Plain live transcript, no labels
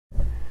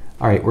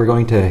All right, we're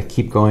going to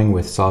keep going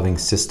with solving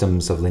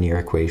systems of linear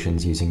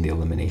equations using the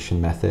elimination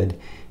method.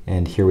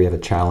 And here we have a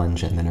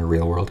challenge and then a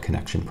real-world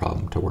connection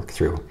problem to work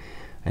through.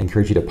 I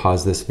encourage you to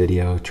pause this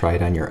video, try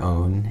it on your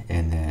own,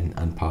 and then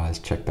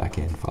unpause, check back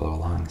in, follow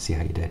along, see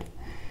how you did.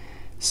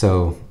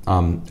 So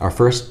our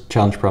first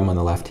challenge problem on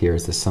the left here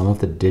is the sum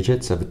of the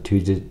digits of a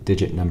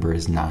two-digit number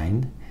is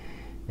 9.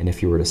 And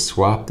if you were to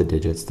swap the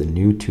digits, the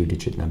new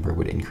two-digit number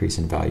would increase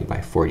in value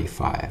by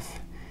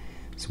 45.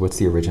 So what's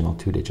the original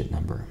two-digit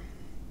number?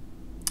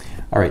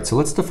 All right, so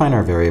let's define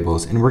our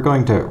variables, and we're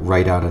going to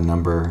write out a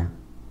number.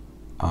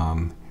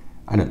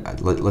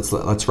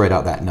 Let's write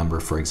out that number,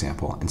 for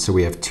example. And so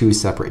we have two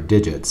separate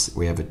digits.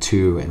 We have a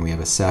 2 and we have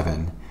a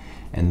 7,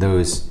 and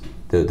those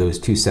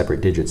two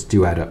separate digits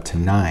do add up to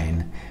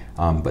 9,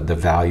 but the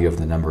value of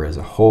the number as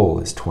a whole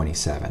is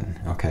 27.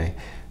 Okay,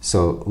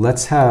 so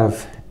let's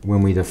have,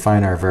 when we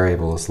define our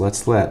variables,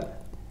 let's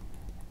let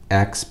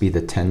x be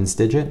the tens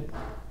digit.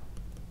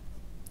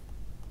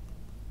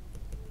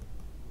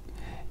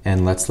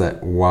 And let's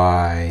let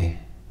y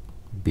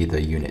be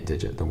the unit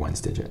digit, the ones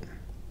digit.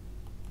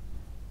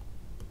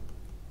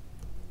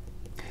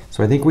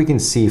 So I think we can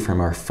see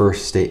from our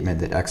first statement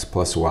that x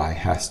plus y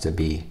has to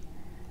be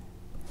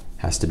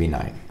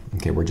 9.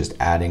 Okay, we're just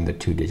adding the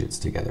two digits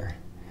together.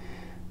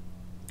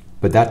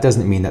 But that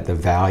doesn't mean that the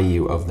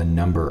value of the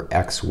number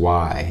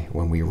xy,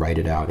 when we write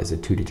it out as a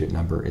two-digit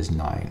number, is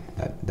 9.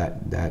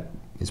 That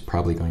is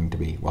probably going to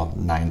be, well,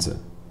 9's a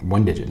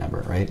one-digit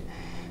number, right?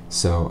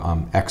 So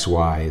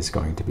xy is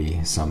going to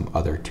be some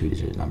other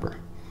two-digit number.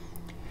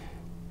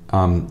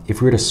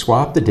 If we were to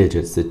swap the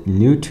digits, the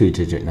new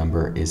two-digit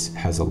number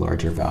has a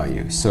larger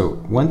value. So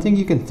one thing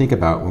you can think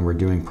about when we're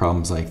doing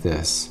problems like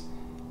this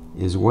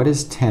is, what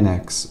is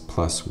 10x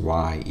plus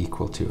y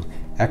equal to?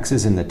 X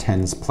is in the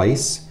tens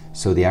place,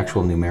 so the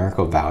actual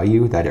numerical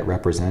value that it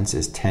represents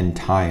is 10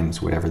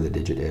 times whatever the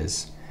digit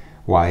is.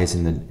 Y is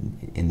in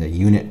the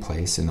unit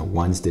place, in the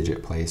ones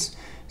digit place,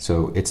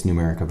 so its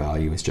numerical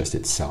value is just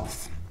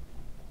itself.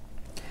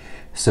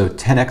 So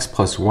 10x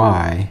plus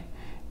y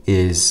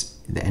is,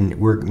 and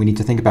we need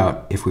to think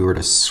about, if we were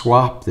to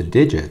swap the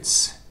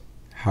digits,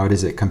 how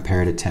does it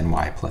compare to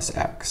 10y plus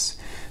x?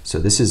 So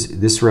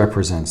this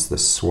represents the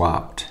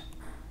swapped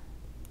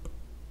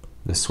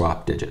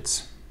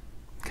digits,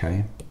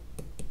 okay?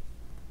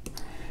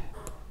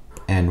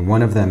 And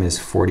one of them is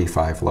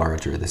 45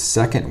 larger. The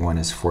second one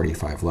is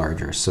 45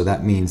 larger. So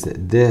that means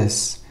that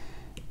this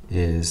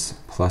is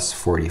plus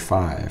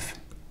 45.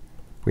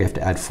 We have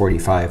to add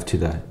 45 to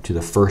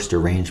the first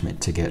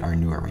arrangement to get our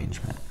new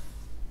arrangement.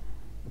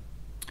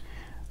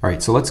 All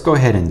right, so let's go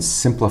ahead and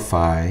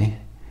simplify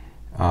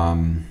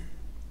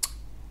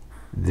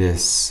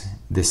this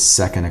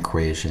second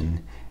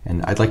equation.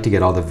 And I'd like to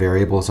get all the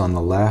variables on the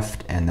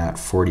left and that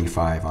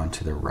 45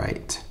 onto the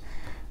right.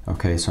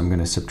 Okay, so I'm going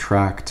to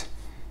subtract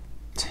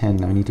 10.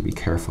 Now I need to be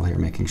careful here,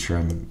 making sure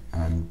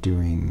I'm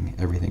doing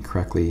everything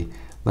correctly.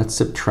 Let's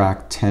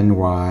subtract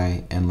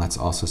 10y, and let's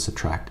also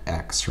subtract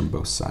x from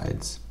both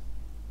sides.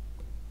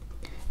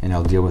 And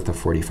I'll deal with the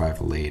 45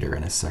 later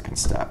in a second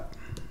step.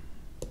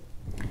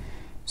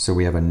 So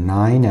we have a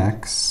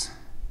 9x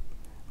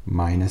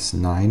minus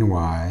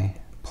 9y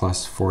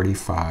plus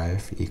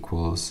 45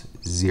 equals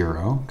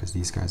 0, because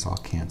these guys all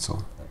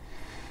cancel.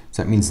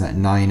 So that means that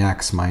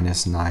 9x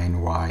minus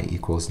 9y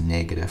equals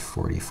negative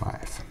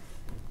 45.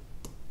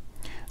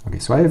 Okay,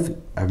 so I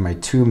have my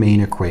two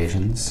main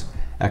equations.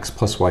 X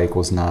plus y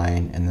equals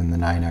 9, and then the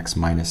 9x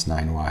minus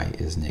 9y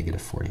is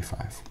negative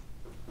 45.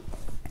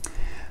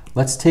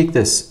 Let's take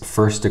this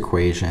first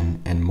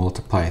equation and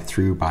multiply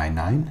through by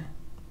 9.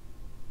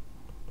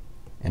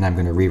 And I'm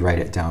going to rewrite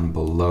it down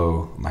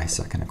below my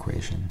second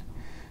equation.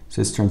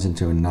 So this turns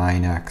into a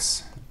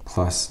 9x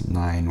plus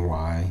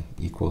 9y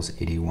equals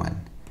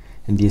 81.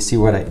 And do you see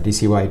why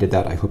I did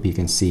that? I hope you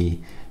can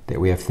see that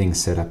we have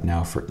things set up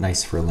now for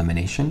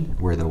elimination,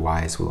 where the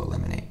y's will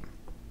eliminate.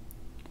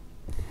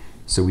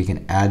 So we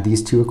can add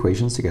these two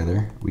equations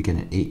together. We get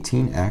an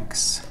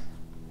 18x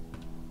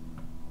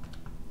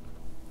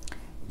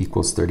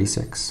equals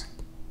 36,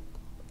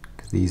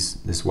 because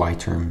this y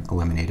term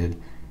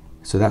eliminated.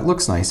 So that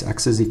looks nice.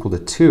 X is equal to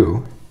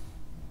 2.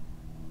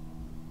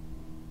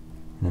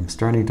 And I'm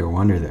starting to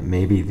wonder that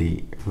maybe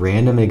the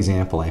random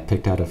example I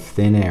picked out of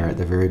thin air at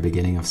the very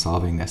beginning of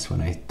solving this,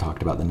 when I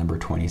talked about the number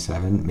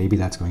 27, maybe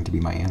that's going to be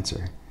my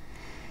answer.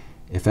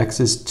 If x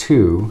is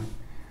 2,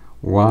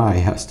 y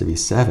has to be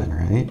 7,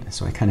 right?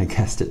 So I kind of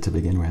guessed it to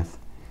begin with.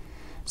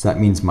 So that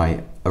means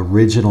my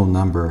original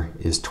number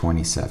is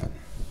 27.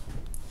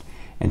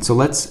 And so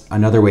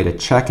another way to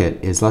check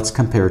it is, let's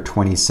compare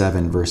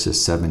 27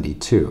 versus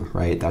 72,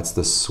 right? That's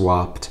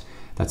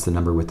the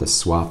number with the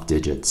swapped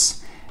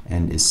digits.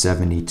 And is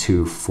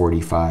 72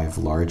 45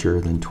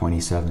 larger than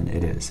 27?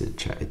 It is. It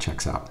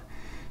checks out.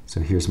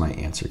 So here's my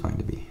answer going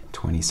to be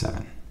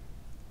 27.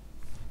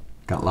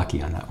 Got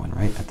lucky on that one,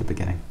 right, at the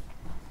beginning.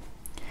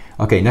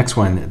 Okay, next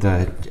one,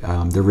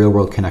 the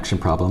real-world connection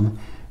problem.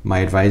 My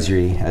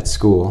advisory at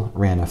school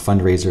ran a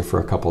fundraiser for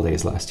a couple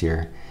days last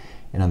year.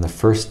 And on the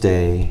first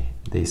day,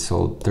 they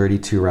sold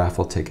 32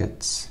 raffle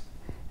tickets.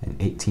 and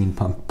 18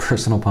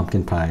 personal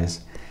pumpkin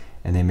pies,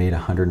 and they made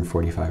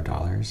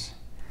 $145.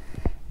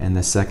 And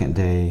the second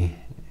day,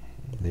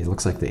 it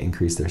looks like they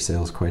increased their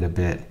sales quite a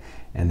bit,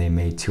 and they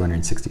made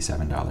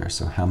 $267.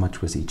 So how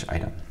much was each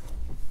item?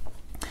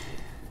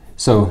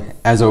 So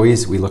as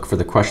always, we look for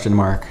the question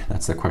mark.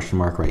 That's the question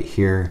mark right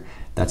here.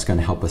 That's going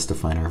to help us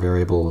define our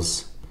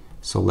variables.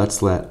 So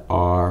let's let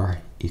R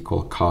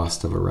equal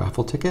cost of a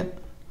raffle ticket,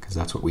 because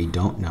that's what we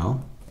don't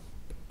know.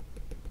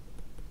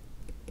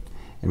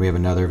 And we have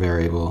another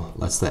variable.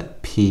 Let's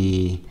let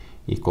P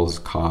equals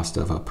cost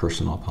of a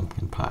personal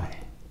pumpkin pie.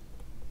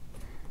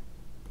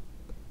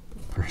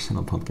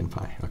 Personal pumpkin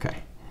pie,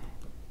 okay.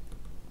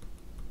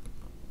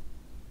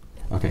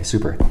 Okay,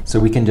 super. So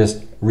we can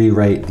just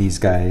rewrite these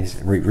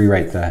guys,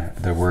 rewrite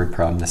the word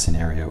problem, the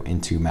scenario,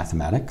 into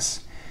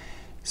mathematics.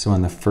 So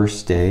on the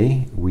first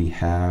day, we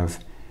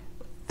have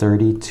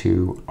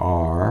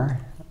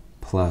 32R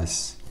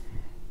plus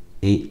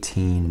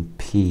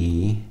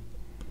 18P.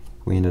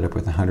 We ended up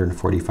with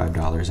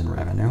 $145 in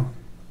revenue.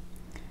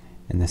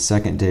 And the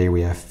second day,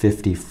 we have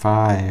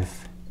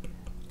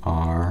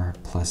 55R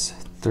plus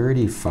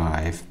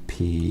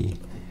 35P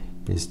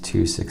is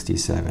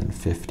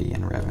 $267.50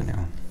 in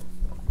revenue.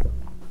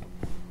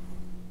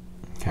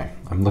 Okay,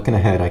 I'm looking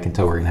ahead. I can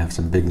tell we're going to have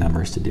some big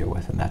numbers to deal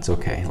with, and that's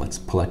okay. Let's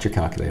pull out your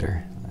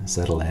calculator,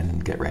 settle in,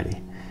 and get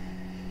ready.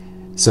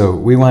 So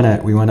we want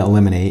to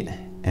eliminate,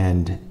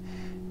 and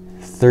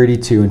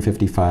 32 and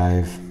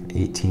 55,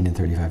 18 and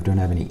 35 don't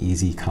have any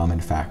easy common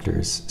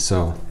factors.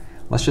 So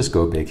let's just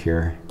go big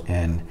here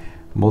and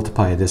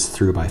multiply this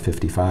through by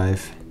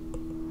 55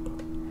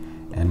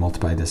 and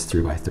multiply this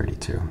through by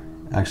 32.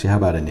 Actually, how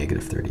about a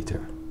negative 32?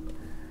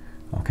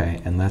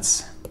 Okay, and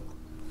let's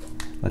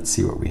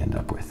see what we end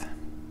up with.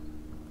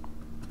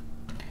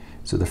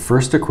 So the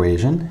first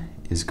equation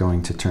is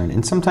going to turn,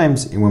 and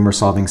sometimes when we're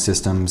solving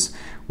systems,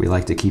 we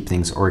like to keep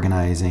things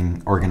organized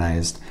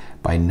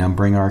by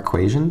numbering our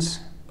equations.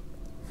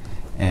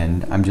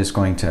 And I'm just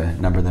going to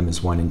number them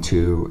as 1 and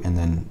 2, and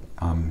then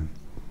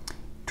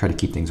try to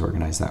keep things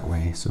organized that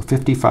way. So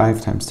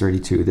 55 times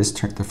 32,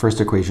 the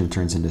first equation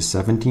turns into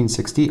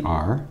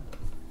 1760R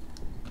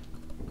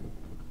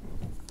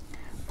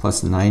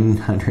plus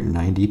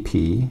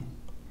 990P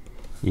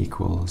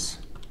equals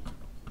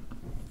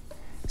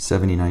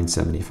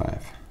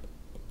 7975.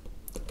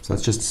 So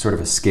that's just sort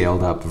of a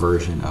scaled up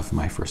version of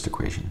my first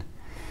equation.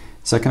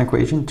 Second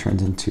equation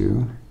turns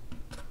into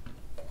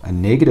a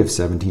negative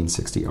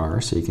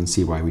 1760R, so you can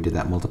see why we did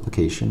that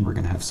multiplication. We're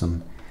going to have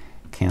some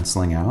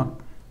canceling out.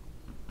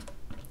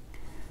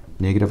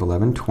 Negative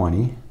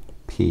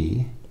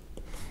 1120P,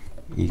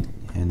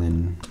 and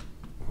then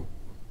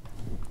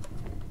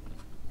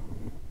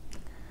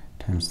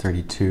times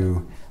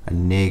 32, a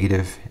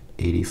negative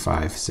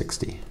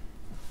 8560.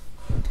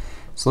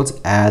 So let's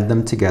add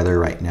them together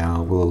right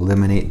now. We'll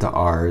eliminate the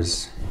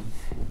R's,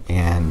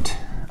 and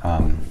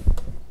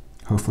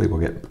hopefully we'll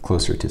get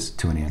closer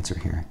to an answer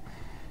here.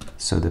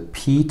 So the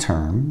P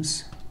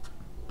terms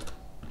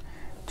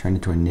turn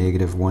into a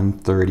negative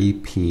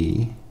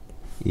 130P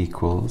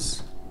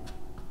equals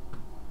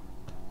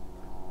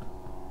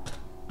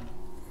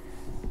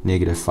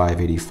negative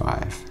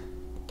 585.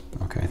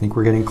 Okay, I think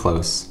we're getting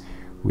close.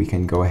 We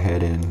can go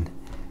ahead and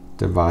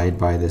divide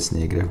by this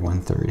negative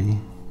 130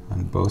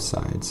 on both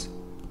sides.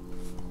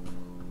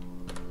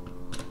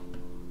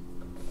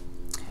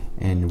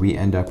 And we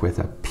end up with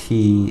a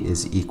P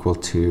is equal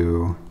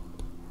to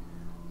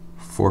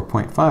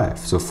 4.5,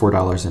 so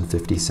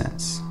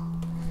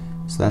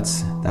 $4.50.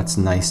 So that's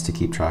nice to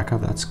keep track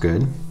of. That's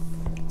good.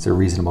 It's a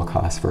reasonable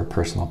cost for a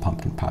personal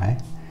pumpkin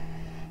pie.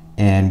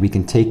 And we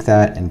can take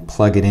that and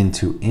plug it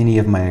into any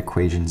of my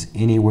equations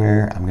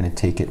anywhere. I'm going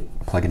to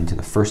plug it into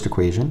the first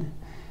equation.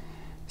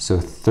 So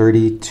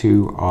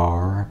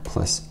 32R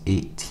plus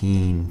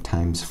 18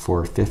 times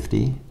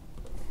 450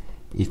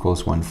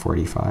 equals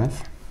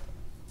 145.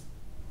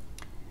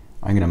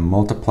 I'm going to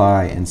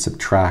multiply and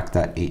subtract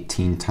that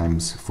 18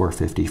 times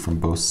 450 from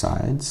both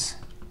sides.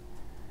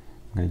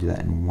 I'm going to do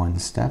that in one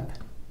step.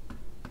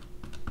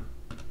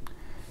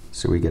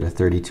 So we get a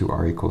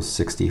 32R equals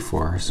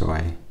 64. So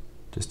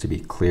just to be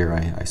clear,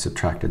 I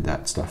subtracted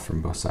that stuff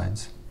from both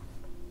sides.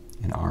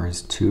 And R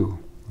is 2.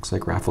 Looks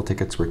like raffle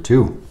tickets were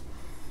 $2.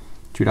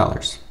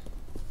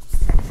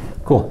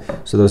 Cool.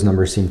 So those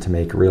numbers seem to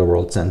make real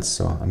world sense,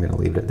 so I'm going to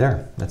leave it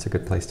there. That's a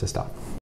good place to stop.